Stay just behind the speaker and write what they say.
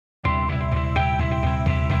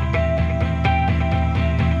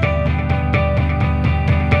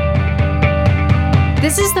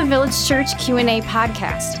This is the Village Church Q&A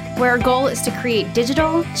podcast, where our goal is to create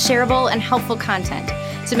digital, shareable, and helpful content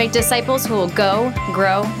to make disciples who will go,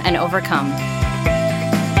 grow, and overcome.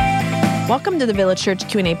 Welcome to the Village Church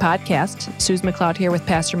Q&A podcast. Suze McLeod here with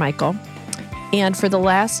Pastor Michael. And for the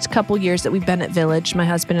last couple years that we've been at Village, my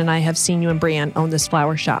husband and I have seen you and Brian own this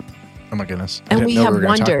flower shop. Oh my goodness. And we have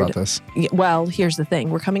wondered, talk about this. Well, here's the thing.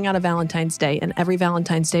 We're coming out of Valentine's Day, and every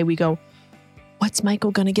Valentine's Day we go, what's Michael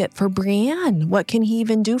going to get for Brianne? What can he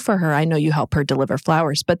even do for her? I know you help her deliver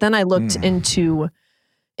flowers, but then I looked into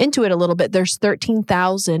it a little bit. There's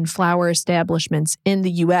 13,000 flower establishments in the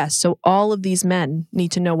U.S., so all of these men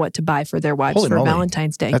need to know what to buy for their wives for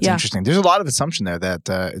Valentine's Day. That's interesting. There's a lot of assumption there that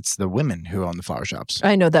it's the women who own the flower shops.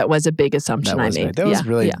 I know that was a big assumption I made. That was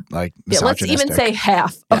really misogynistic. Let's even say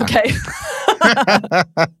half. Yeah. Okay.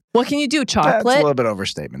 What can you do? Chocolate? That's a little bit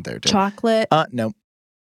overstatement there, too. Chocolate? No.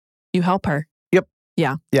 You help her? Yep.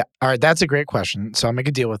 Yeah. Yeah. All right. That's a great question. So I'll make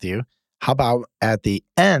a deal with you. How about at the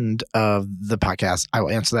end of the podcast, I will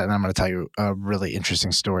answer that, and I'm going to tell you a really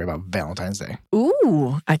interesting story about Valentine's Day.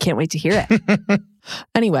 Ooh, I can't wait to hear it.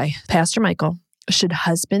 Anyway, Pastor Michael, should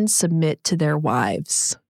husbands submit to their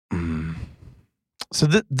wives? So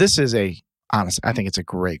this is I think it's a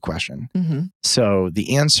great question. Mm-hmm. So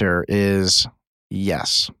the answer is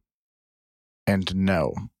yes and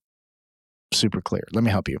no. Super clear. Let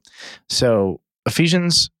me help you. So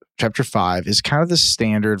Ephesians chapter 5 is kind of the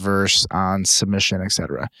standard verse on submission,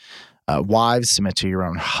 etc. Wives, submit to your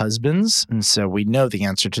own husbands. And so we know the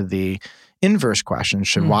answer to the inverse question,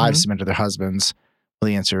 should wives submit to their husbands? Well,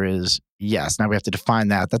 the answer is yes. Now we have to define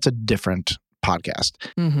that. That's a different podcast.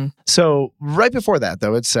 Mm-hmm. So right before that,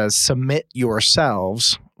 though, it says, submit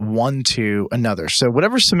yourselves one to another. So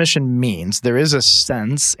whatever submission means, there is a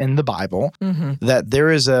sense in the Bible that there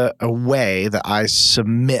is a way that I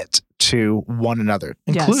submit to one another,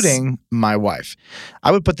 including my wife.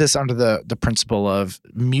 I would put this under the principle of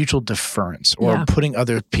mutual deference, or putting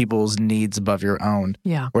other people's needs above your own,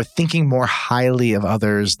 or thinking more highly of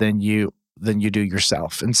others than you do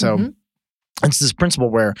yourself. And so it's this principle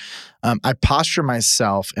where I posture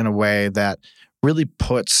myself in a way that really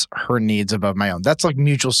puts her needs above my own. That's like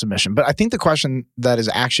mutual submission. But I think the question that is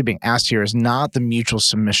actually being asked here is not the mutual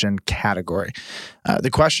submission category. The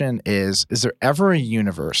question is there ever a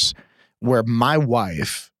universe where my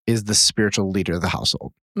wife is the spiritual leader of the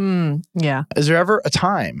household? Yeah. Is there ever a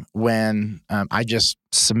time when I just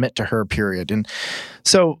submit to her, period? And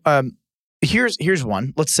so here's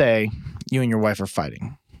one. Let's say you and your wife are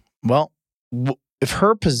fighting. Well, if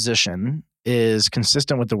her position is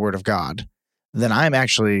consistent with the Word of God, then I'm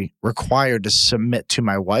actually required to submit to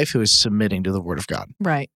my wife, who is submitting to the Word of God.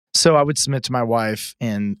 Right. So I would submit to my wife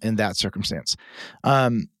in that circumstance.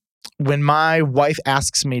 When my wife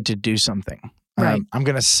asks me to do something, I'm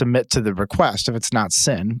going to submit to the request if it's not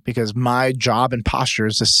sin, because my job and posture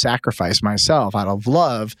is to sacrifice myself out of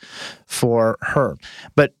love for her.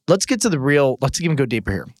 But let's get to let's even go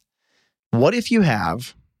deeper here. What if you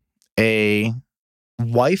have a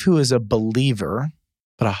wife who is a believer,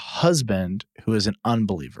 but a husband who is an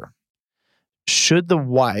unbeliever? Should the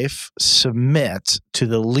wife submit to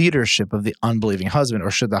the leadership of the unbelieving husband,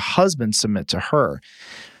 or should the husband submit to her?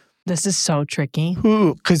 This is so tricky.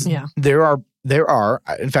 Because there are,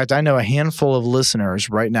 in fact, I know a handful of listeners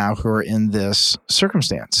right now who are in this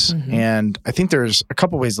circumstance. And I think there's a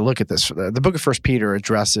couple ways to look at this. The book of 1 Peter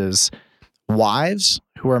addresses wives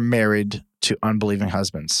who are married to unbelieving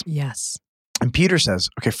husbands. Yes. And Peter says,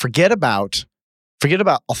 okay, forget about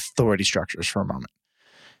authority structures for a moment.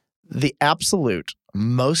 The absolute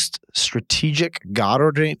most strategic,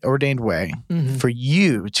 God-ordained way for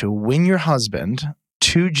you to win your husband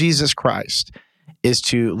to Jesus Christ is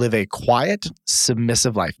to live a quiet,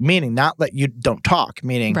 submissive life, meaning not that you don't talk,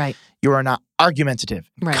 meaning you are not argumentative,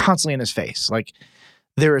 constantly in his face. Like,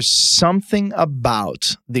 there is something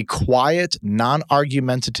about the quiet,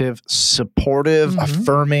 non-argumentative, supportive,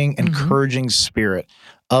 affirming, encouraging spirit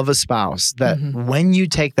of a spouse that when you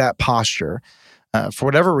take that posture, for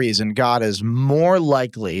whatever reason, God is more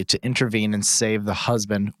likely to intervene and save the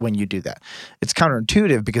husband when you do that. It's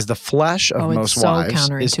counterintuitive because the flesh of most wives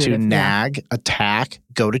is to nag, attack,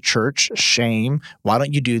 go to church, shame. Why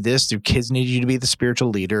don't you do this? Your kids need you to be the spiritual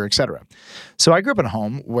leader, etc. So I grew up in a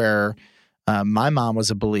home where my mom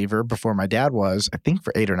was a believer before my dad was, I think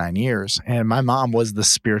for 8 or 9 years. And my mom was the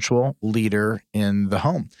spiritual leader in the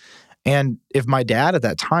home. And if my dad at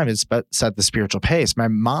that time had set the spiritual pace, my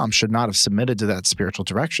mom should not have submitted to that spiritual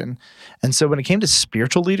direction. And so when it came to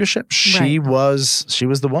spiritual leadership, she was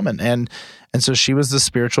the woman. And so she was the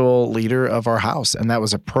spiritual leader of our house. And that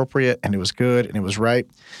was appropriate, and it was good, and it was right.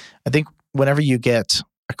 I think whenever you get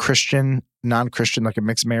a Christian non-Christian, like a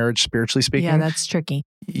mixed marriage, spiritually speaking. Yeah, that's tricky.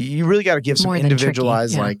 You really got to give some More than tricky,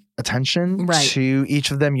 individualized yeah. like attention Right. to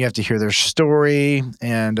each of them. You have to hear their story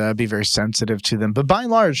and be very sensitive to them. But by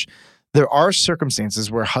and large, there are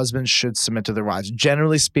circumstances where husbands should submit to their wives.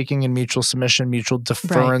 Generally speaking, in mutual submission, mutual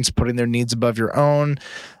deference, putting their needs above your own.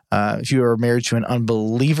 If you are married to an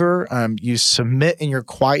unbeliever, you submit in your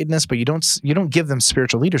quietness, but you don't give them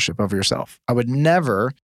spiritual leadership over yourself. I would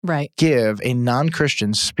never Right. give a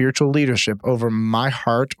non-Christian spiritual leadership over my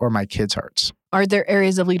heart or my kids' hearts. Are there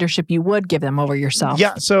areas of leadership you would give them over yourself?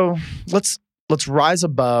 Yeah. So let's rise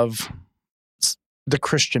above the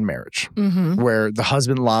Christian marriage, Mm-hmm. where the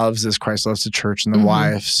husband loves as Christ loves the church, and the Mhm.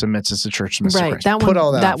 wife submits as the church submits to Right. Christ. That Put one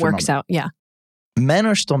all that out for a works moment. out. Yeah. Men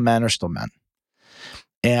are still men.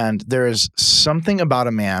 And there is something about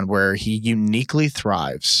a man where he uniquely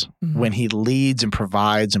thrives Mhm. when he leads and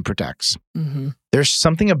provides and protects. Mm-hmm. There's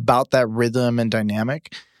something about that rhythm and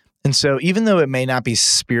dynamic. And so even though it may not be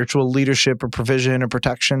spiritual leadership or provision or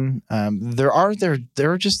protection, there are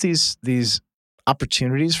just these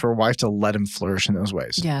opportunities for a wife to let him flourish in those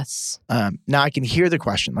ways. Yes. Now I can hear the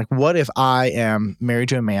question, like, what if I am married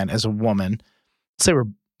to a man as a woman? Let's say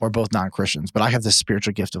we're both non-Christians, but I have this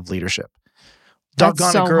spiritual gift of leadership. That's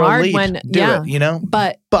Doggone so it, girl, hard lead. when- Do yeah. it, you know?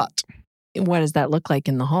 But But what does that look like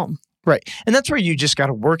in the home? right. And that's where you just got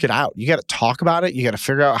to work it out. You got to talk about it. You got to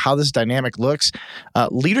figure out how this dynamic looks.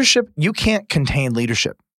 Leadership, you can't contain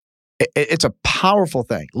leadership. It's a powerful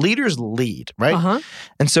thing. Leaders lead, right? Uh-huh.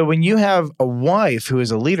 And so when you have a wife who is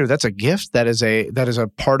a leader, that's a gift. That is a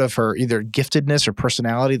part of her either giftedness or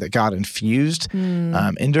personality that God infused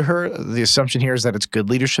into her. The assumption here is that it's good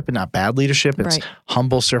leadership and not bad leadership. It's Right.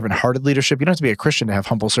 humble, servant-hearted leadership. You don't have to be a Christian to have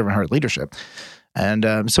humble, servant-hearted leadership. And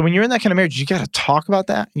so when you're in that kind of marriage, you got to talk about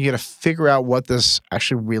that. You got to figure out what this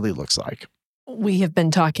actually really looks like. We have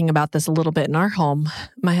been talking about this a little bit in our home,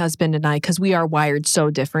 my husband and I, because we are wired so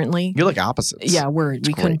differently. You're like opposites. Yeah, we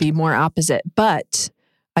couldn't great. be more opposite. But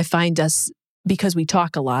I find us, because we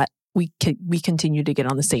talk a lot, we continue to get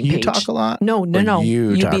on the same You page. talk a lot? No. Or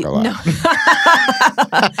you talk a lot? No.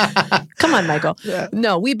 Come on, Michael. Yeah.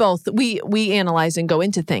 No, we both we analyze and go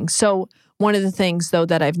into things. So one of the things though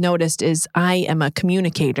that I've noticed is I am a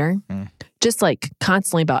communicator, just like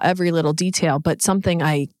constantly about every little detail. But something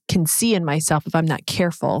I can see in myself if I'm not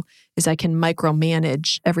careful is I can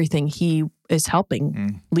micromanage everything he is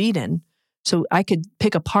helping lead in. So I could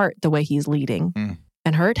pick apart the way he's leading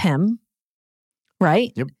and hurt him.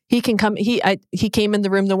 Right? Yep. He can come. He came in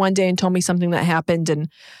the room the one day and told me something that happened, and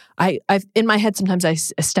I've in my head sometimes I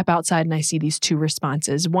step outside and I see these two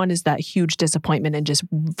responses. One is that huge disappointment and just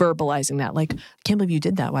verbalizing that, like, I can't believe you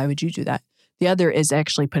did that. Why would you do that? The other is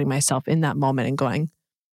actually putting myself in that moment and going,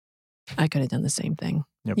 I could have done the same thing.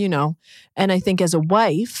 Yep. You know. And I think as a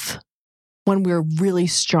wife, when we're really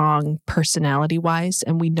strong personality wise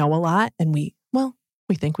and we know a lot, and we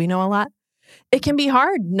think we know a lot. It can be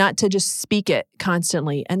hard not to just speak it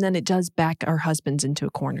constantly. And then it does back our husbands into a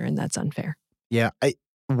corner, and that's unfair. Yeah.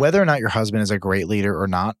 Whether or not your husband is a great leader or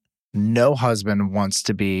not, no husband wants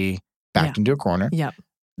to be backed into a corner. Yep.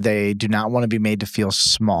 They do not want to be made to feel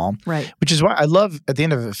small, Right. which is why I love at the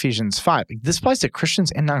end of Ephesians 5, this applies to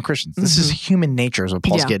Christians and non-Christians. This is human nature is what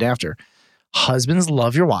Paul's Yeah. getting after. Husbands,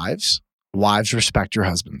 love your wives. Wives, respect your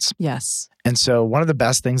husbands. Yes. And so one of the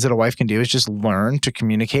best things that a wife can do is just learn to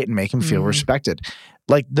communicate and make him feel respected.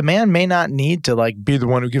 Like the man may not need to like be the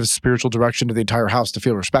one who gives spiritual direction to the entire house to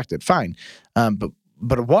feel respected. Fine.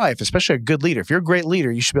 But a wife, especially a good leader, if you're a great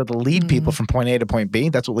leader, you should be able to lead people from point A to point B.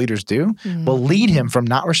 That's what leaders do. Well, lead him from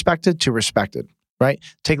not respected to respected, right?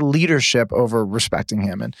 Take leadership over respecting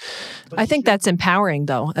him. And I think that's empowering,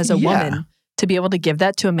 though, as a woman, to be able to give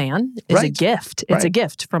that to a man is a Right. gift. It's a Right.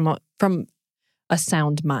 gift from a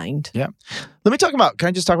sound mind. Yeah. Let me talk about, can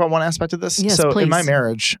I just talk about one aspect of this? Yes, so please. in my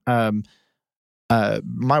marriage,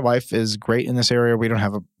 my wife is great in this area. We don't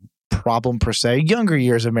have a problem per se. Younger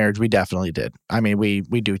years of marriage, we definitely did. I mean, we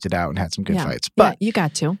duked it out and had some good fights, but you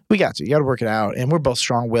got to. we got to. You got to work it out. And we're both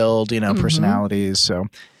strong-willed, personalities. So,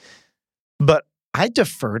 but I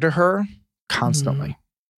defer to her constantly.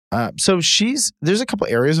 So there's a couple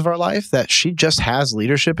areas of our life that she just has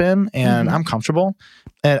leadership in, and I'm comfortable.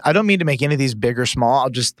 And I don't mean to make any of these big or small.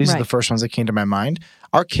 These are the first ones that came to my mind.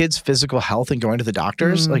 Our kids' physical health and going to the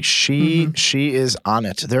doctors, like she is on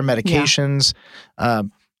it. Their medications.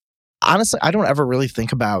 Honestly, I don't ever really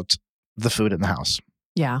think about the food in the house.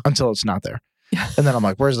 Yeah. Until it's not there. And then I'm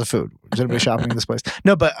like, where's the food? Is anybody shopping in this place?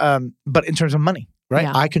 No, but in terms of money, right?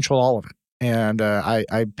 Yeah. I control all of it. And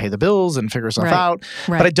I pay the bills and figure stuff Right. out.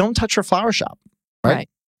 Right. But I don't touch her flower shop, right?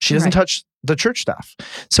 She doesn't touch the church stuff.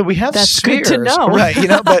 So we have That's spheres, good to know. right?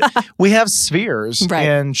 But we have spheres, Right.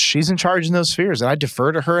 and she's in charge in those spheres, and I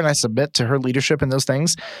defer to her and I submit to her leadership in those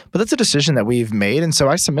things. But that's a decision that we've made, and so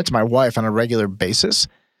I submit to my wife on a regular basis.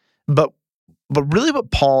 But really,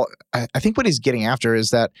 what Paul, I think, what he's getting after is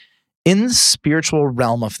that in the spiritual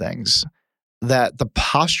realm of things, that the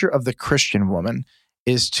posture of the Christian woman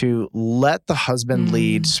is to let the husband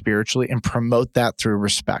lead spiritually and promote that through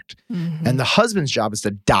respect. And the husband's job is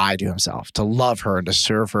to die to himself, to love her and to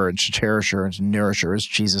serve her and to cherish her and to nourish her as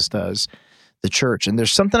Jesus does the church. And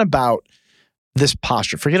there's something about this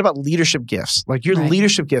posture. Forget about leadership gifts. Like your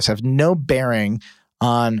leadership gifts have no bearing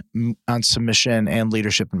on submission and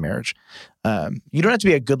leadership in marriage. You don't have to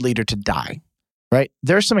be a good leader to die, right?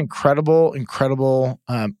 There's some incredible,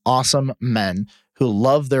 awesome men who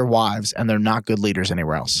love their wives and they're not good leaders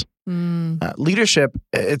anywhere else. Leadership,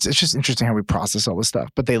 it's just interesting how we process all this stuff,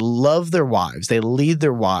 but they love their wives. They lead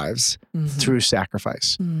their wives through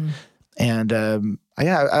sacrifice. And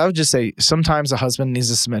I would just say sometimes a husband needs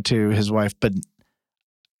to submit to his wife, but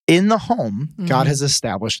in the home, God has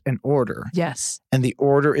established an order. Yes. And the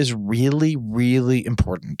order is really, really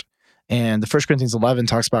important. And the 1 Corinthians 11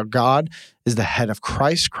 talks about God is the head of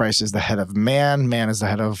Christ. Christ is the head of man. Man is the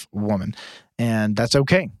head of woman. And that's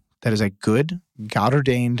okay. That is a good,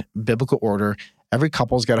 God-ordained biblical order. Every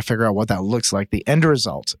couple's got to figure out what that looks like. The end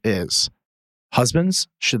result is husbands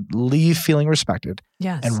should leave feeling respected.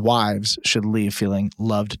 Yes. And wives should leave feeling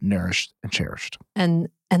loved, nourished, and cherished.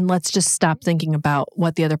 And let's just stop thinking about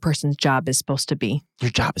what the other person's job is supposed to be.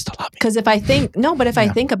 Your job is to love me. Because if I think, I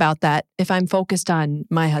think about that, if I'm focused on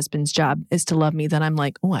my husband's job is to love me, then I'm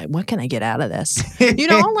like, what can I get out of this?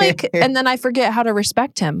 And then I forget how to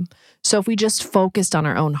respect him. So if we just focused on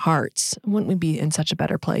our own hearts, wouldn't we be in such a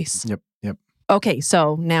better place? Yep. Okay,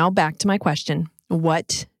 so now back to my question.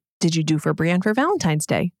 What did you do for Brianne for Valentine's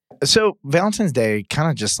Day? So Valentine's Day, kind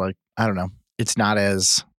of just like, I don't know, it's not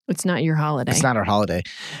your holiday. It's not our holiday.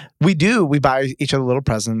 We buy each other little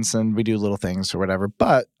presents and we do little things or whatever.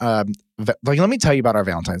 But let me tell you about our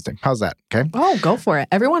Valentine's Day. How's that? Okay. Oh, go for it.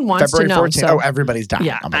 Everyone wants February to know. 14th. So. Oh, everybody's dying.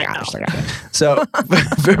 Yeah, oh my I gosh. know. So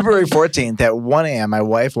February 14th at 1 a.m., my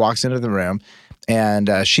wife walks into the room and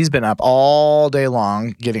she's been up all day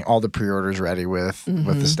long getting all the pre-orders ready with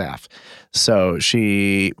the staff. So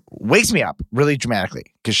she wakes me up really dramatically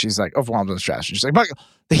because she's like overwhelmed and stressed. She's like, Michael,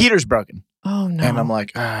 the heater's broken. Oh, no. And I'm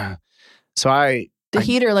like, So The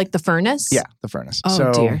heater, like the furnace? Yeah, the furnace. Oh,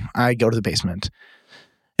 so dear. I go to the basement.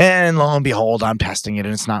 And lo and behold, I'm testing it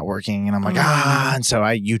and it's not working. And I'm like, and so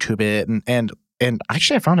I YouTube it. And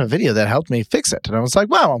actually I found a video that helped me fix it. And I was like,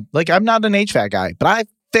 wow, like I'm not an HVAC guy, but I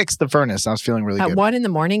fixed the furnace. I was feeling really good. At 1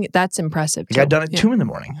 a.m? That's impressive. I got done at 2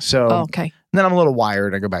 a.m. So okay. then I'm a little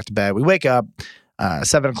wired. I go back to bed. We wake up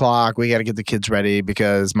 7 o'clock. We got to get the kids ready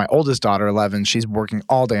because my oldest daughter, 11, she's working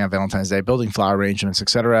all day on Valentine's Day, building flower arrangements,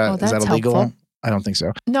 etc. Oh, Is that illegal? helpful. I don't think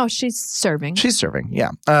so. No, she's serving. She's serving, yeah.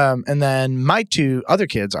 And then my 2 other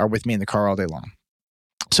kids are with me in the car all day long.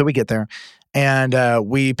 So we get there and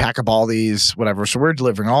we pack up all these, whatever. So we're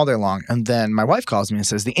delivering all day long. And then my wife calls me and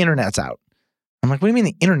says, the internet's out. I'm like, what do you mean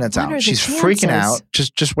the internet's What out? are the She's chances? freaking out.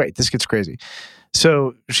 Just wait. This gets crazy.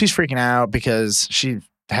 So she's freaking out because she's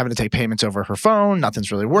having to take payments over her phone.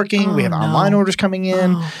 Nothing's really working. We have online orders coming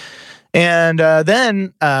in. Oh. And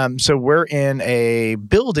then, so we're in a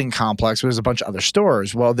building complex where there's a bunch of other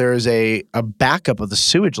stores. Well, there's a backup of the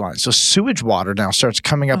sewage line. So sewage water now starts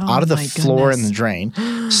coming up out of the floor in the drain.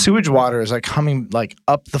 Sewage water is like coming like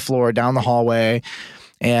up the floor, down the hallway.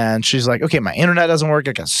 And she's like, okay, my internet doesn't work.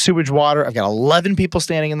 I got sewage water. I've got 11 people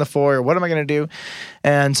standing in the foyer. What am I going to do?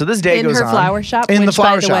 And so this day goes on. In her flower shop, In which, the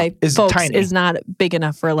flower by the shop way, is folks, tiny. is not big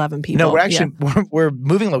enough for 11 people. No, we're actually we're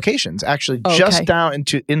moving locations. Actually, just down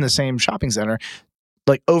in the same shopping center,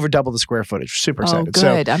 like over double the square footage. Super excited. Oh,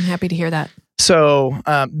 good. I'm happy to hear that. So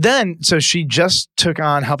so she just took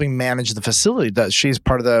on helping manage the facility. She's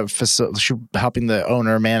part of the facility. She's helping the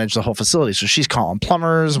owner manage the whole facility. So she's calling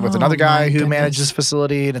plumbers with another guy who manages the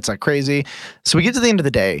facility, and it's like crazy. So we get to the end of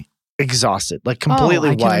the day, exhausted, like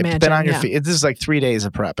completely wiped, been on your feet. This is like 3 days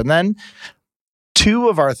of prep, and then 2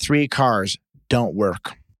 of our 3 cars don't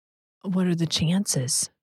work. What are the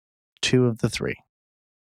chances? 2 of the 3.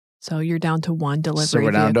 So you're down to 1 delivery So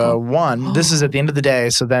we're down to 1. This is at the end of the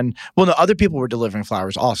day. So then, other people were delivering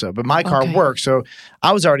flowers also, but my car worked. So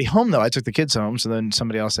I was already home though. I took the kids home. So then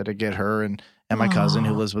somebody else had to get her and my cousin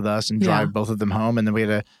who lives with us and drive both of them home. And then we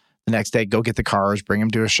had to the next day go get the cars, bring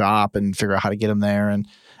them to a shop and figure out how to get them there. And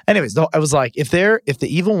anyways, I was like, if the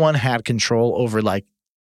evil one had control over like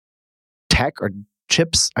tech or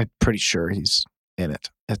chips, I'm pretty sure he's in it.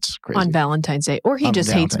 It's crazy. On Valentine's Day. Or he On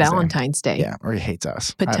just hates Valentine's Valentine's Day. Yeah, or he hates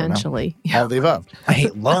us. I don't know. Potentially. All of the above. I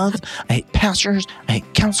hate love. I hate pastors. I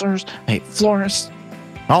hate counselors. I hate florists.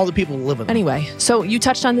 All the people who live with them. Anyway, so you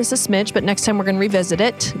touched on this a smidge, but next time we're going to revisit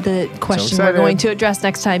it. The question we're excited. going to address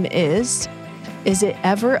next time is it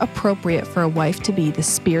ever appropriate for a wife to be the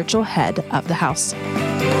spiritual head of the house?